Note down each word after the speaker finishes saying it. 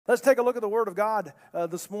Let's take a look at the Word of God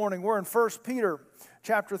this morning. We're in 1 Peter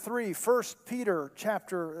chapter 3. 1 Peter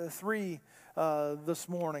chapter 3 this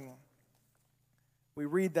morning. We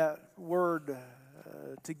read that word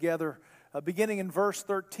together beginning in verse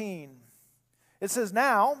 13. It says,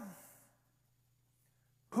 "Now,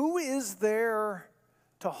 who is there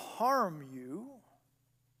to harm you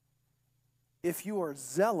if you are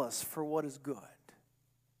zealous for what is good?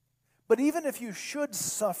 But even if you should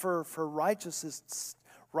suffer for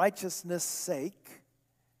righteousness' sake,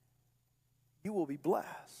 you will be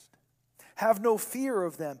blessed. Have no fear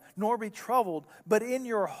of them, nor be troubled, but in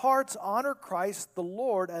your hearts honor Christ the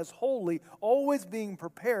Lord as holy, always being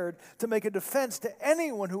prepared to make a defense to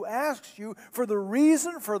anyone who asks you for the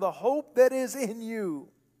reason for the hope that is in you.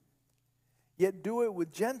 Yet do it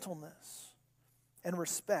with gentleness and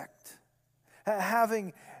respect,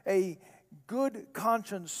 having a good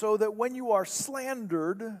conscience, so that when you are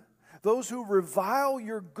slandered, those who revile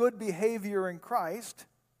your good behavior in Christ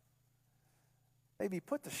may be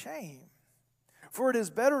put to shame. For it is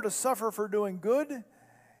better to suffer for doing good,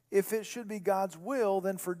 if it should be God's will,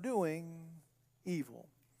 than for doing evil."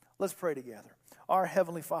 Let's pray together. Our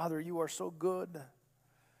Heavenly Father, you are so good.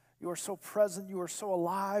 You are so present. You are so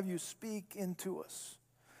alive. You speak into us.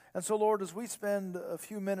 And so, Lord, as we spend a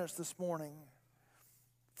few minutes this morning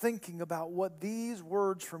thinking about what these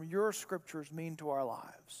words from your scriptures mean to our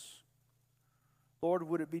lives, Lord,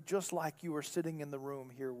 would it be just like you were sitting in the room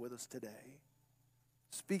here with us today,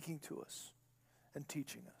 speaking to us and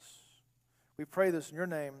teaching us. We pray this in your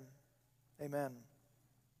name. Amen.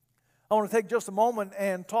 I want to take just a moment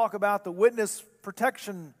and talk about the Witness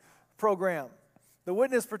Protection Program. The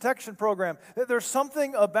Witness Protection Program. There's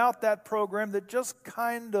something about that program that just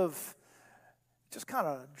kind of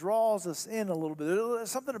draws us in a little bit.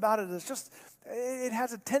 There's something about it that's it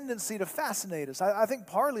has a tendency to fascinate us. I think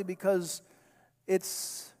partly because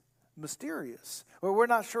it's mysterious, or we're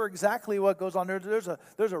not sure exactly what goes on there. There's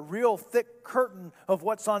a real thick curtain of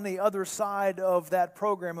what's on the other side of that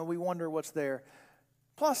program, and we wonder what's there.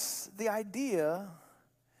 Plus, the idea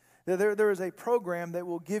that there is a program that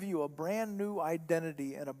will give you a brand new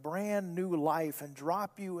identity and a brand new life and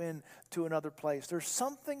drop you into another place. There's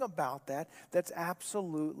something about that that's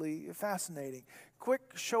absolutely fascinating.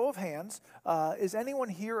 Quick show of hands. Is anyone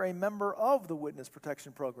here a member of the Witness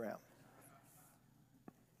Protection Program?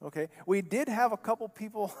 Okay, we did have a couple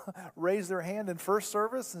people raise their hand in first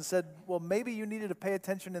service and said, well, maybe you needed to pay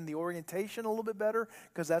attention in the orientation a little bit better,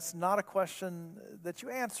 because that's not a question that you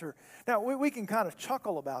answer. Now, we can kind of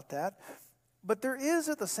chuckle about that, but there is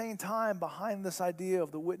at the same time behind this idea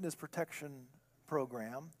of the Witness Protection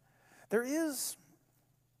Program, there is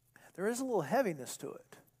a little heaviness to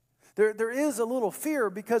it. There is a little fear,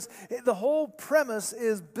 because the whole premise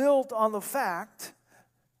is built on the fact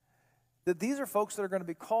that these are folks that are going to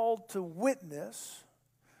be called to witness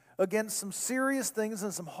against some serious things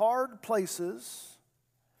in some hard places.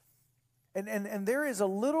 And there is a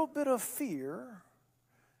little bit of fear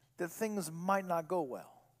that things might not go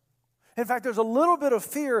well. In fact, there's a little bit of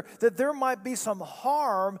fear that there might be some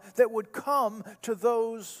harm that would come to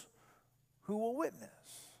those who will witness.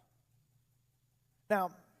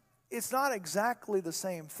 Now, it's not exactly the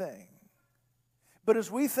same thing. But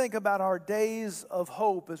as we think about our days of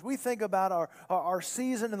hope, as we think about our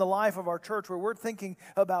season in the life of our church, where we're thinking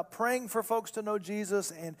about praying for folks to know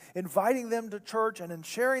Jesus and inviting them to church and in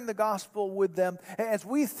sharing the gospel with them, as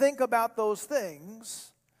we think about those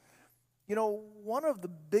things, you know, one of the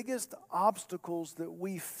biggest obstacles that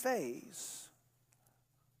we face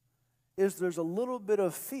is there's a little bit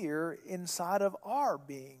of fear inside of our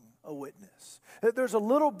being a witness. There's a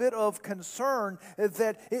little bit of concern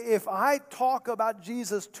that if I talk about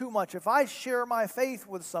Jesus too much, if I share my faith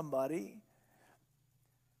with somebody,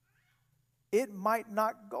 it might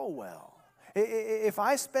not go well. If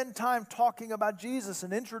I spend time talking about Jesus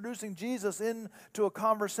and introducing Jesus into a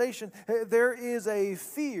conversation, there is a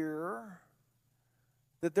fear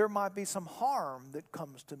that there might be some harm that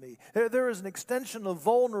comes to me. There is an extension of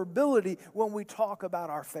vulnerability when we talk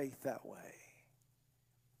about our faith that way.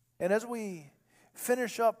 And as we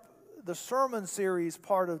finish up the sermon series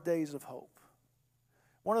part of Days of Hope,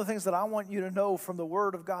 one of the things that I want you to know from the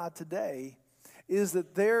Word of God today is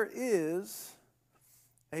that there is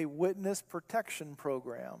a witness protection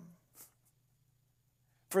program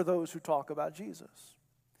for those who talk about Jesus.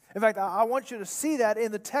 In fact, I want you to see that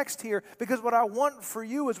in the text here, because what I want for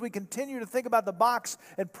you as we continue to think about the box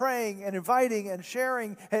and praying and inviting and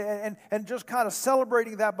sharing and just kind of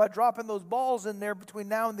celebrating that by dropping those balls in there between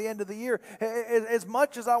now and the end of the year, as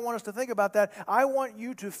much as I want us to think about that, I want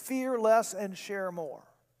you to fear less and share more.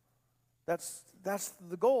 That's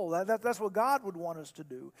the goal. That's what God would want us to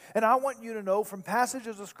do. And I want you to know from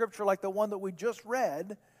passages of Scripture like the one that we just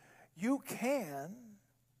read, you can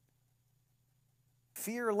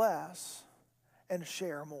fear less and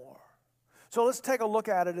share more. So let's take a look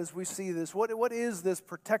at it as we see this. What is this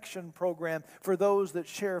protection program for those that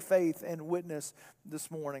share faith and witness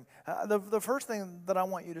this morning? The first thing that I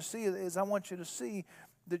want you to see is I want you to see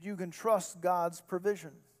that you can trust God's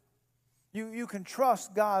provision. You can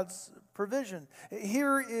trust God's provision.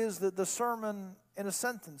 Here is the sermon in a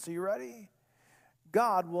sentence. Are you ready?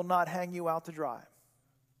 God will not hang you out to dry.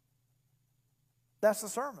 That's the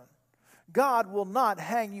sermon. God will not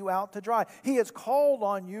hang you out to dry. He has called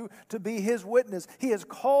on you to be His witness. He has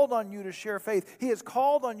called on you to share faith. He has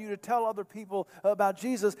called on you to tell other people about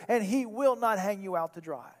Jesus, and He will not hang you out to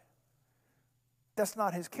dry. That's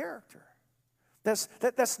not His character.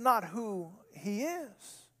 That's not who He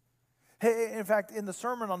is. In fact, in the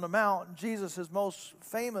Sermon on the Mount, Jesus' most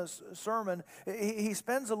famous sermon, he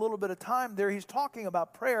spends a little bit of time there. He's talking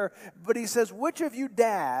about prayer, but he says, which of you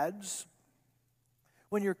dads,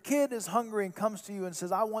 when your kid is hungry and comes to you and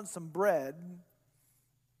says, I want some bread,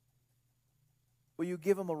 will you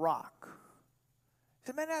give him a rock? He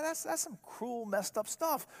said, man, that's some cruel, messed up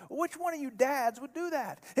stuff. Which one of you dads would do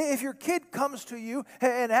that? If your kid comes to you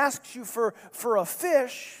and asks you for a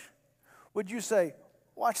fish, would you say,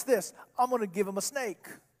 watch this, I'm going to give him a snake?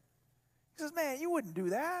 He says, man, you wouldn't do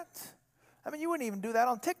that. I mean, you wouldn't even do that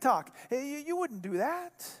on TikTok. You wouldn't do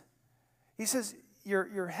that. He says,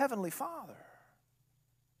 your heavenly Father,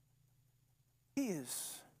 He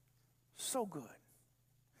is so good.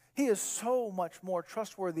 He is so much more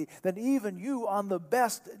trustworthy than even you on the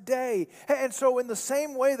best day. And so in the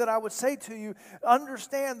same way that I would say to you,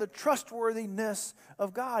 understand the trustworthiness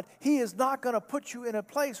of God. He is not going to put you in a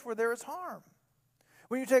place where there is harm.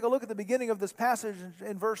 When you take a look at the beginning of this passage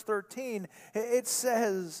in verse 13, it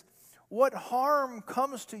says, what harm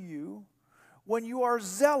comes to you when you are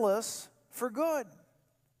zealous for good?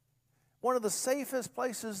 One of the safest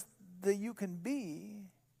places that you can be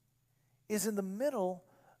is in the middle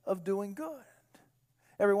of doing good.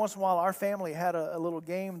 Every once in a while, our family had a little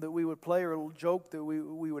game that we would play or a little joke that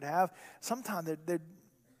we would have. Sometimes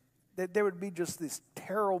there would be just this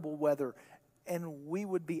terrible weather, and we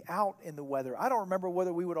would be out in the weather. I don't remember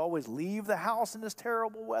whether we would always leave the house in this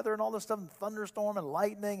terrible weather and all this stuff, and thunderstorm and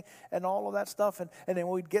lightning and all of that stuff. And then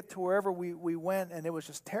we'd get to wherever we went, and it was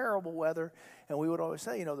just terrible weather. And we would always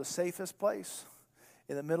say, the safest place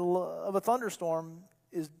in the middle of a thunderstorm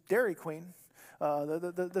is Dairy Queen.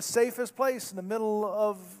 The safest place in the middle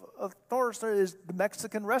of a thunderstorm is the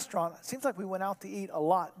Mexican restaurant. It seems like we went out to eat a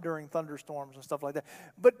lot during thunderstorms and stuff like that.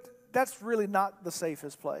 But that's really not the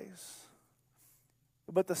safest place.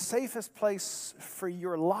 But the safest place for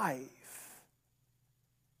your life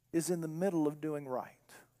is in the middle of doing right.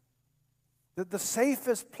 The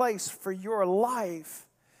safest place for your life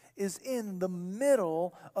is in the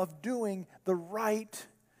middle of doing the right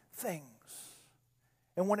things.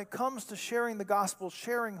 And when it comes to sharing the gospel,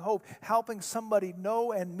 sharing hope, helping somebody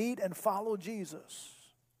know and meet and follow Jesus,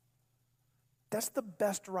 that's the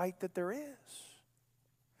best right that there is.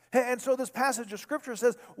 And so this passage of Scripture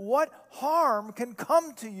says, what harm can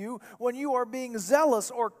come to you when you are being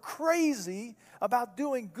zealous or crazy about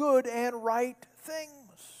doing good and right things?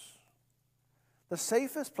 The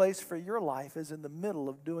safest place for your life is in the middle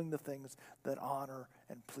of doing the things that honor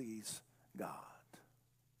and please God.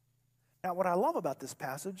 Now, what I love about this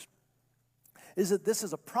passage is that this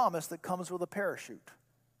is a promise that comes with a parachute.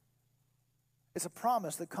 It's a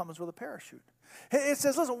promise that comes with a parachute. It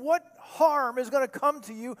says, listen, what harm is going to come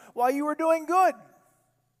to you while you are doing good?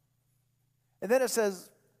 And then it says,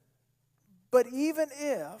 but even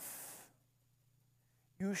if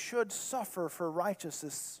you should suffer for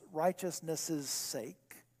righteousness'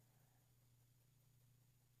 sake,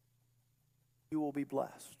 you will be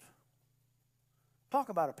blessed. Talk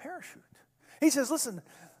about a parachute. He says, listen,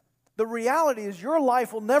 the reality is your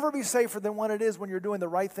life will never be safer than what it is when you're doing the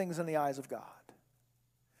right things in the eyes of God.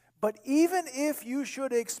 But even if you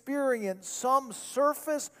should experience some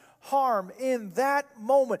surface harm in that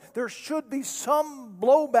moment, there should be some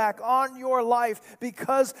blowback on your life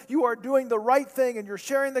because you are doing the right thing and you're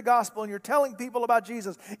sharing the gospel and you're telling people about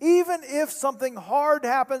Jesus. Even if something hard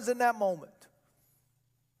happens in that moment,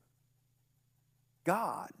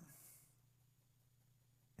 God,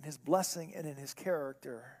 in His blessing and in His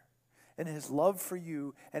character and His love for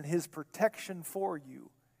you and His protection for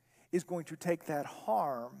you, is going to take that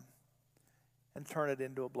harm and turn it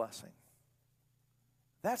into a blessing.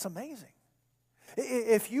 That's amazing.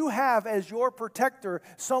 If you have as your protector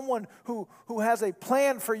someone who has a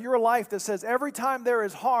plan for your life that says, every time there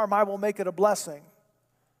is harm, I will make it a blessing,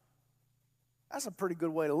 that's a pretty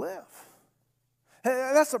good way to live.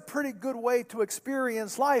 That's a pretty good way to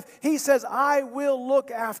experience life. He says, I will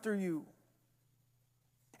look after you.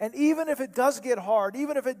 And even if it does get hard,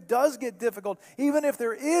 even if it does get difficult, even if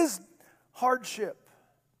there is hardship,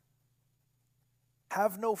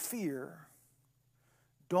 have no fear.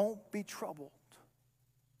 Don't be troubled.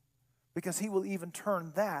 Because He will even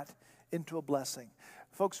turn that into a blessing.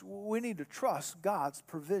 Folks, we need to trust God's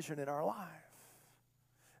provision in our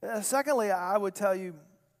life. Secondly, I would tell you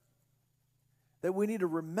that we need to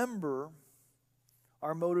remember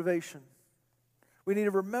our motivation. We need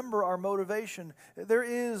to remember our motivation. There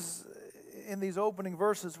is, in these opening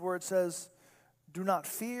verses, where it says, do not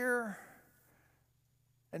fear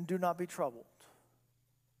and do not be troubled.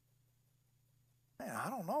 Man, I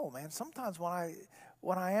don't know, man. Sometimes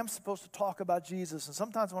when I am supposed to talk about Jesus, and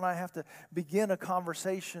sometimes when I have to begin a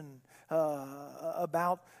conversation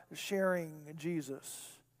about sharing Jesus,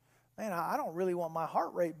 man, I don't really want my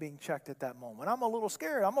heart rate being checked at that moment. I'm a little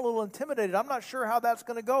scared. I'm a little intimidated. I'm not sure how that's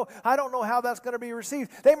going to go. I don't know how that's going to be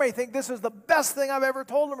received. They may think this is the best thing I've ever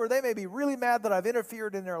told them, or they may be really mad that I've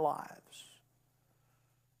interfered in their lives.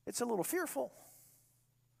 It's a little fearful.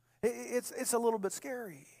 It's a little bit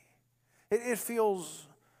scary. It feels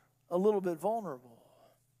a little bit vulnerable.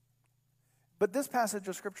 But this passage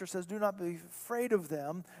of Scripture says, do not be afraid of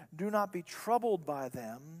them. Do not be troubled by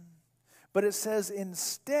them. But it says,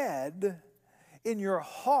 instead, in your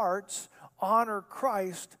hearts, honor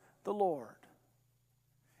Christ the Lord.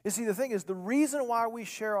 You see, the thing is, the reason why we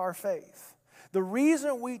share our faith, the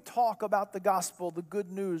reason we talk about the gospel, the good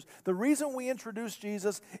news, the reason we introduce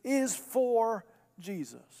Jesus is for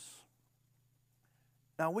Jesus.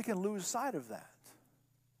 Now, we can lose sight of that.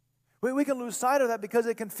 We can lose sight of that because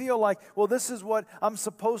it can feel like, well, this is what I'm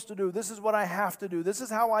supposed to do. This is what I have to do. This is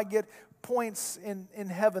how I get points in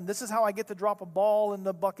heaven. This is how I get to drop a ball in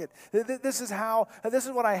the bucket. This is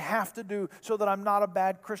what I have to do so that I'm not a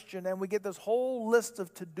bad Christian. And we get this whole list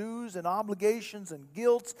of to-dos and obligations and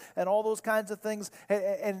guilts and all those kinds of things.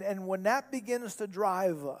 And when that begins to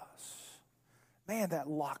drive us, man, that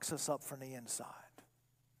locks us up from the inside.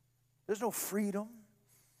 There's no freedom.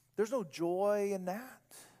 There's no joy in that.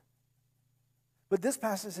 But this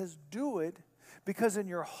passage says, do it because in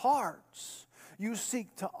your hearts you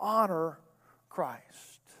seek to honor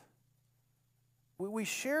Christ. We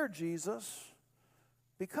share Jesus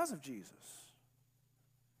because of Jesus.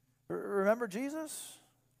 Remember Jesus?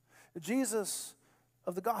 Jesus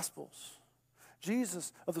of the Gospels.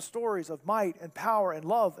 Jesus of the stories of might and power and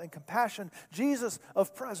love and compassion. Jesus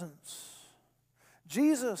of presence.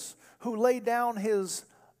 Jesus who laid down His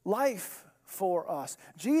life for us.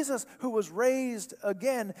 Jesus who was raised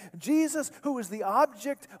again. Jesus who is the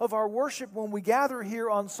object of our worship when we gather here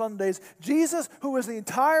on Sundays. Jesus who is the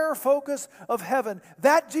entire focus of heaven.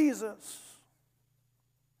 That Jesus,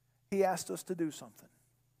 He asked us to do something.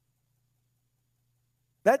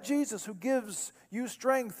 That Jesus who gives you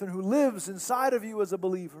strength and who lives inside of you as a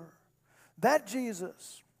believer. That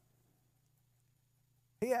Jesus,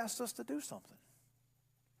 He asked us to do something.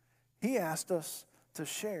 He asked us to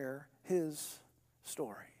share His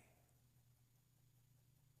story.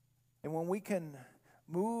 And when we can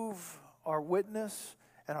move our witness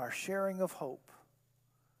and our sharing of hope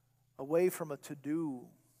away from a to-do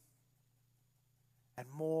and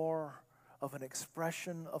more of an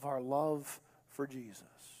expression of our love for Jesus.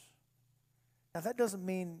 Now that doesn't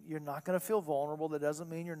mean you're not going to feel vulnerable. That doesn't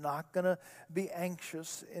mean you're not going to be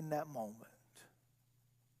anxious in that moment.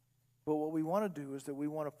 But what we want to do is that we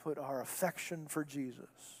want to put our affection for Jesus,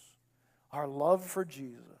 our love for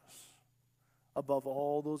Jesus, above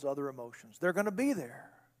all those other emotions. They're going to be there.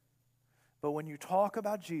 But when you talk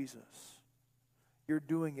about Jesus, you're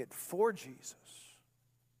doing it for Jesus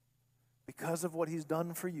because of what He's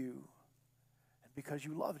done for you and because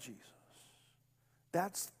you love Jesus.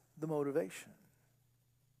 That's the motivation.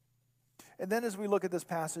 And then as we look at this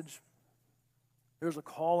passage, there's a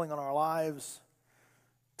calling on our lives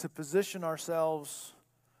to position ourselves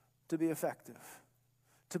to be effective.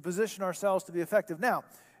 To position ourselves to be effective. Now,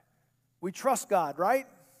 we trust God, right?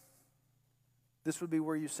 This would be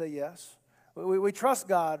where you say yes. We trust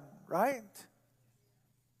God, right?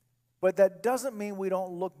 But that doesn't mean we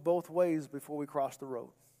don't look both ways before we cross the road.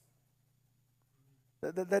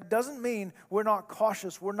 That doesn't mean we're not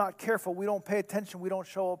cautious, we're not careful, we don't pay attention, we don't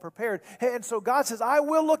show up prepared. And so God says, I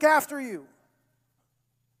will look after you.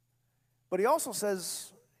 But He also says,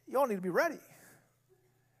 you all need to be ready.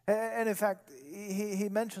 And in fact, he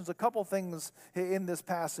mentions a couple things in this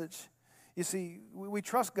passage. You see, we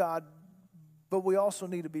trust God, but we also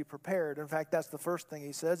need to be prepared. In fact, that's the first thing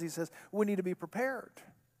he says. He says, we need to be prepared.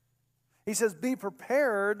 He says, be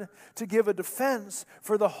prepared to give a defense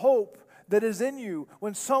for the hope that is in you.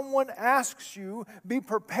 When someone asks you, be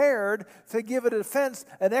prepared to give a defense,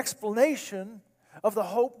 an explanation of the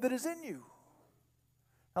hope that is in you.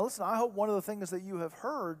 Now listen, I hope one of the things that you have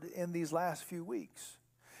heard in these last few weeks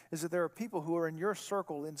is that there are people who are in your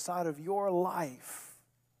circle inside of your life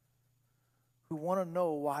who want to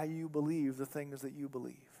know why you believe the things that you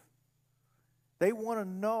believe. They want to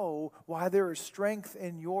know why there is strength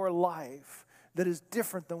in your life that is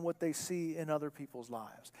different than what they see in other people's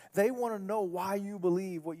lives. They want to know why you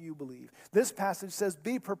believe what you believe. This passage says,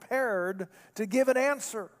 be prepared to give an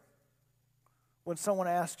answer when someone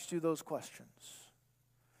asks you those questions.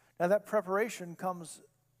 Now that preparation comes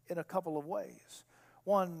in a couple of ways.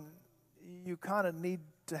 One, you kind of need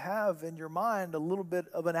to have in your mind a little bit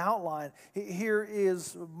of an outline. Here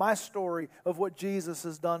is my story of what Jesus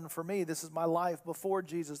has done for me. This is my life before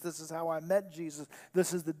Jesus. This is how I met Jesus.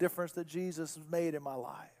 This is the difference that Jesus has made in my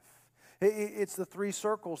life. It's the three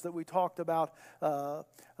circles that we talked about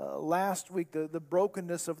last week, the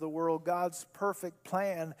brokenness of the world, God's perfect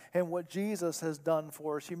plan, and what Jesus has done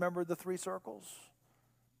for us. You remember the three circles?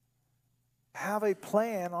 Have a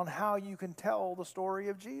plan on how you can tell the story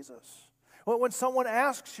of Jesus. Well, when someone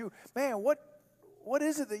asks you, man, what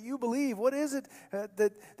is it that you believe? What is it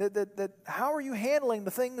that how are you handling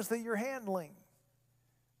the things that you're handling?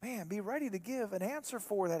 Man, be ready to give an answer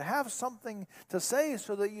for that. Have something to say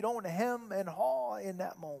so that you don't hem and haw in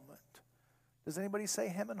that moment. Does anybody say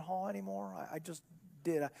hem and haw anymore? I just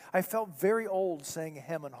did. I felt very old saying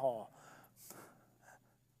hem and haw.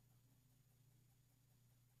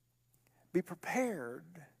 Be prepared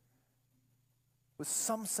with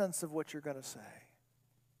some sense of what you're going to say.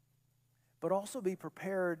 But also be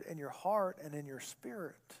prepared in your heart and in your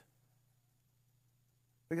spirit.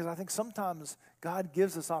 Because I think sometimes God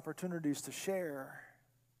gives us opportunities to share.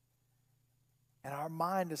 And our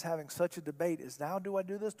mind is having such a debate. Now do I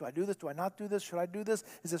do this? Do I do this? Do I not do this? Should I do this?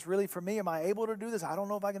 Is this really for me? Am I able to do this? I don't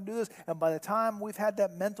know if I can do this. And by the time we've had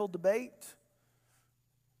that mental debate,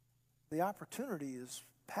 the opportunity is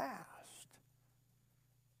past.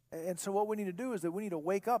 And so what we need to do is that we need to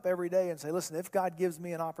wake up every day and say, listen, if God gives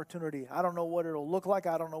me an opportunity, I don't know what it'll look like.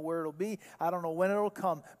 I don't know where it'll be. I don't know when it'll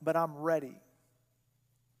come, but I'm ready.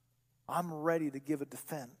 I'm ready to give a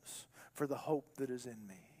defense for the hope that is in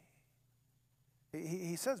me.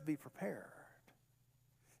 He says be prepared.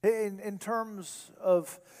 In terms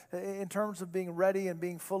of being ready and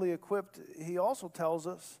being fully equipped, he also tells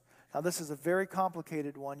us, now this is a very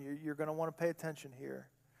complicated one. You're going to want to pay attention here.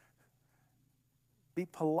 Be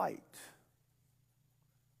polite.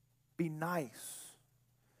 Be nice.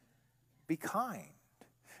 Be kind.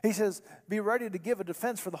 He says, be ready to give a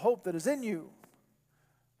defense for the hope that is in you,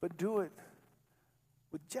 but do it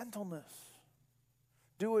with gentleness.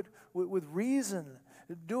 Do it with reason.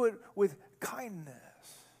 Do it with kindness.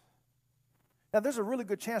 Now, there's a really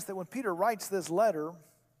good chance that when Peter writes this letter,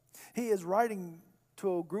 he is writing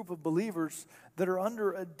to a group of believers that are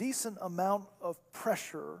under a decent amount of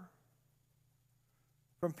pressure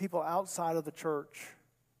from people outside of the church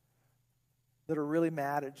that are really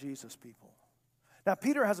mad at Jesus people. Now,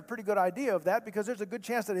 Peter has a pretty good idea of that because there's a good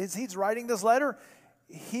chance that as he's writing this letter,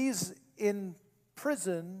 he's in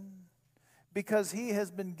prison because he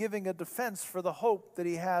has been giving a defense for the hope that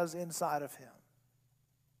he has inside of him.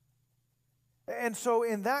 And so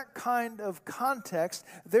in that kind of context,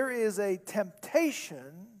 there is a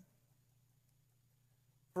temptation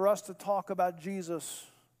for us to talk about Jesus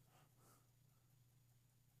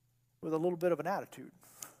with a little bit of an attitude.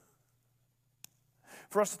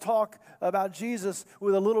 For us to talk about Jesus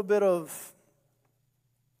with a little bit of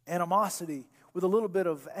animosity, with a little bit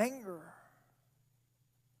of anger,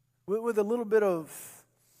 with a little bit of,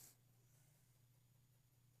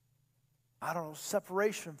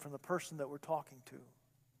 separation from the person that we're talking to.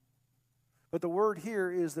 But the word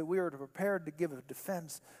here is that we are prepared to give a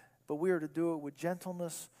defense, but we are to do it with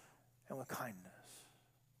gentleness and with kindness.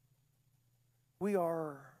 We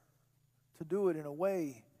are to do it in a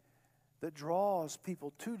way that draws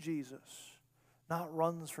people to Jesus, not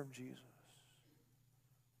runs from Jesus.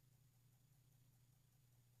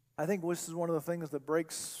 I think this is one of the things that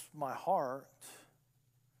breaks my heart.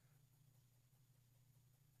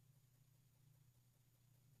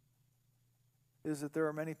 Is that there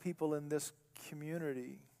are many people in this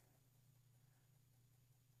community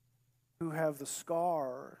who have the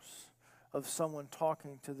scars of someone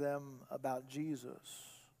talking to them about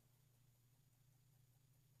Jesus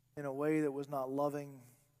in a way that was not loving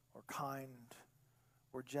or kind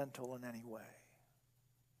or gentle in any way.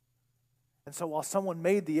 And so while someone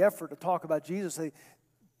made the effort to talk about Jesus,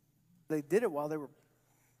 they did it while they were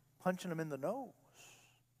punching him in the nose.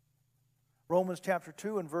 Romans chapter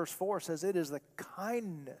 2 and verse 4 says, it is the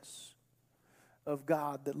kindness of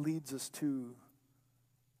God that leads us to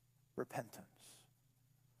repentance.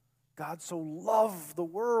 God so loved the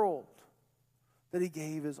world that he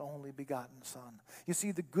gave his only begotten Son. You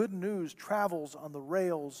see, the good news travels on the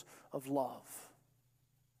rails of love.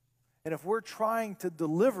 And if we're trying to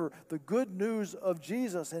deliver the good news of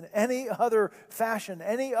Jesus in any other fashion,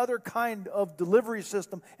 any other kind of delivery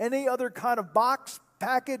system, any other kind of box,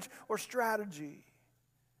 package, or strategy,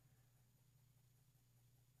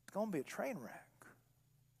 it's going to be a train wreck.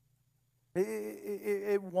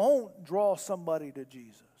 It won't draw somebody to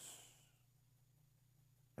Jesus.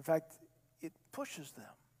 In fact, it pushes them.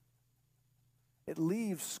 It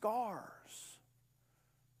leaves scars.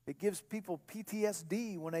 It gives people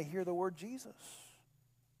PTSD when they hear the word Jesus.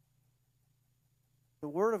 The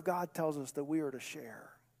Word of God tells us that we are to share,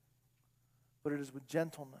 but it is with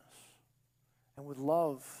gentleness and with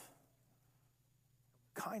love,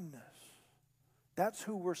 kindness. That's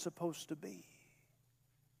who we're supposed to be.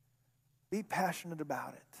 Be passionate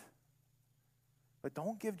about it. But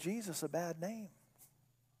don't give Jesus a bad name.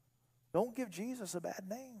 Don't give Jesus a bad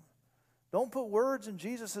name. Don't put words in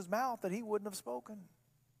Jesus' mouth that he wouldn't have spoken.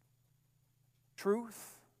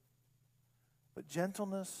 Truth, but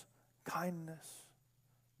gentleness, kindness,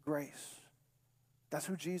 grace. That's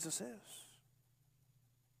who Jesus is.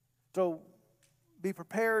 So be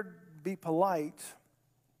prepared, be polite,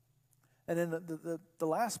 and then the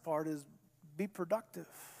last part is be productive.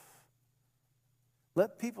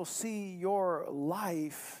 Let people see your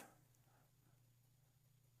life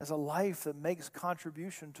as a life that makes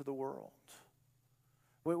contribution to the world.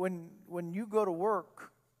 When you go to work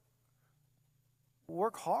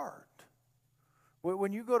hard.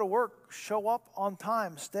 When you go to work, show up on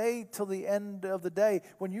time. Stay till the end of the day.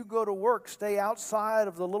 When you go to work, stay outside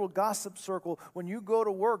of the little gossip circle. When you go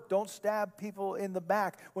to work, don't stab people in the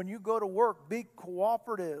back. When you go to work, be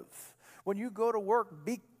cooperative. When you go to work,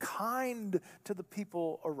 be kind to the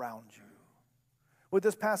people around you. What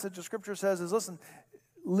this passage of Scripture says is, listen,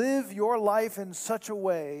 live your life in such a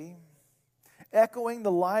way, echoing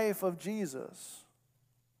the life of Jesus,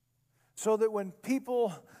 so that when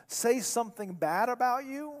people say something bad about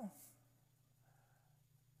you,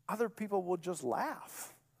 other people will just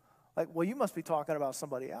laugh. Like, well, you must be talking about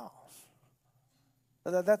somebody else.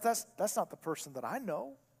 That's not the person that I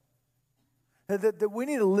know. That we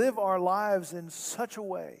need to live our lives in such a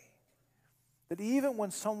way that even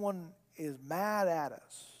when someone is mad at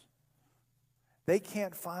us, they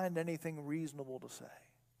can't find anything reasonable to say.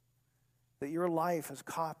 That your life has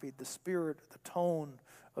copied the spirit, the tone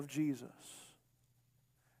of Jesus.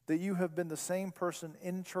 That you have been the same person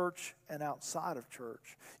in church and outside of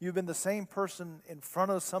church. You've been the same person in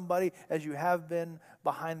front of somebody as you have been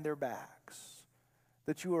behind their backs.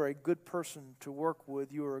 That you are a good person to work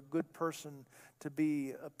with. You are a good person to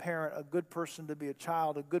be a parent, a good person to be a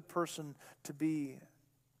child, a good person to be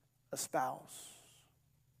a spouse.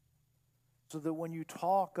 So that when you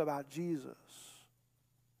talk about Jesus,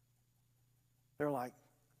 they're like,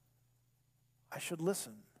 I should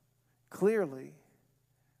listen. Clearly,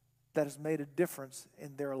 that has made a difference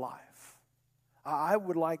in their life. I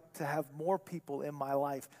would like to have more people in my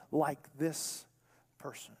life like this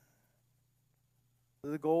person.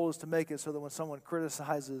 The goal is to make it so that when someone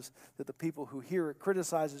criticizes, that the people who hear it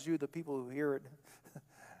criticizes you, the people who hear it,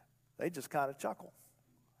 they just kind of chuckle.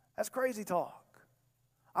 That's crazy talk.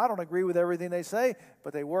 I don't agree with everything they say,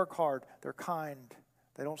 but they work hard. They're kind.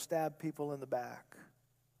 They don't stab people in the back.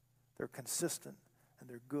 They're consistent and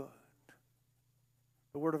they're good.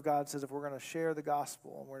 The Word of God says if we're going to share the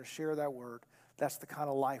gospel and we're going to share that word, that's the kind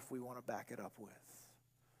of life we want to back it up with.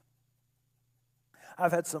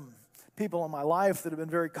 I've had some people in my life that have been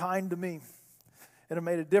very kind to me and have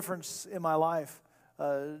made a difference in my life.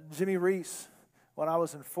 Jimmy Reese, when I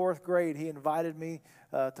was in 4th grade, he invited me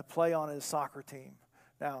to play on his soccer team.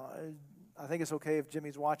 Now, I think it's okay if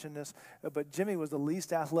Jimmy's watching this, but Jimmy was the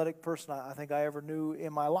least athletic person I think I ever knew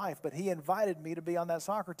in my life. But he invited me to be on that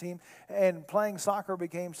soccer team, and playing soccer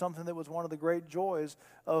became something that was one of the great joys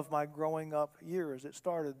of my growing up years. It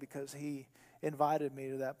started because he invited me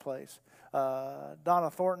to that place. Donna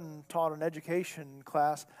Thornton taught an education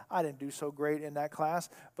class. I didn't do so great in that class,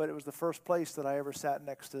 but it was the first place that I ever sat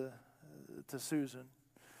next to Susan.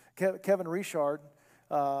 Kevin Richard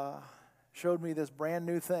showed me this brand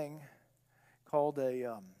new thing called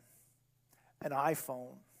an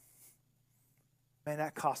iPhone. Man,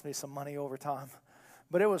 that cost me some money over time.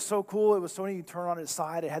 But it was so cool. It was so neat. You turn on its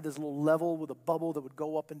side. It had this little level with a bubble that would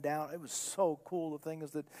go up and down. It was so cool, the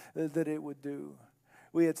things that it would do.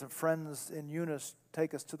 We had some friends in Eunice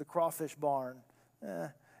take us to the crawfish barn.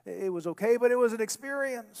 It was okay, but it was an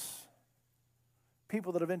experience.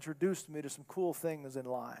 People that have introduced me to some cool things in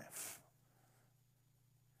life.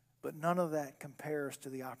 But none of that compares to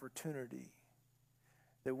the opportunity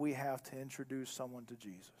that we have to introduce someone to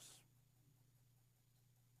Jesus.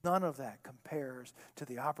 None of that compares to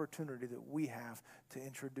the opportunity that we have to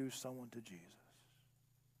introduce someone to Jesus.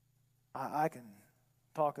 I can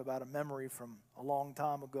talk about a memory from a long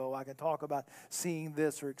time ago. I can talk about seeing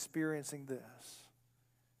this or experiencing this.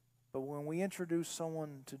 But when we introduce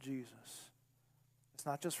someone to Jesus, it's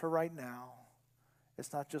not just for right now.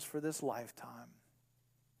 It's not just for this lifetime.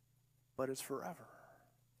 But it's forever.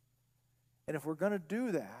 And if we're going to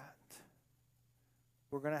do that,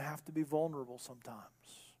 we're going to have to be vulnerable sometimes.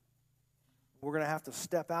 We're going to have to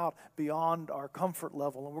step out beyond our comfort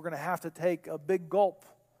level, and we're going to have to take a big gulp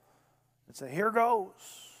and say, here goes.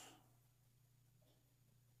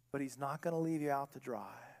 But he's not going to leave you out to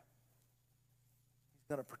dry. He's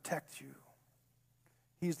going to protect you.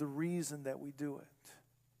 He's the reason that we do it.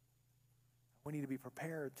 We need to be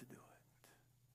prepared to do it.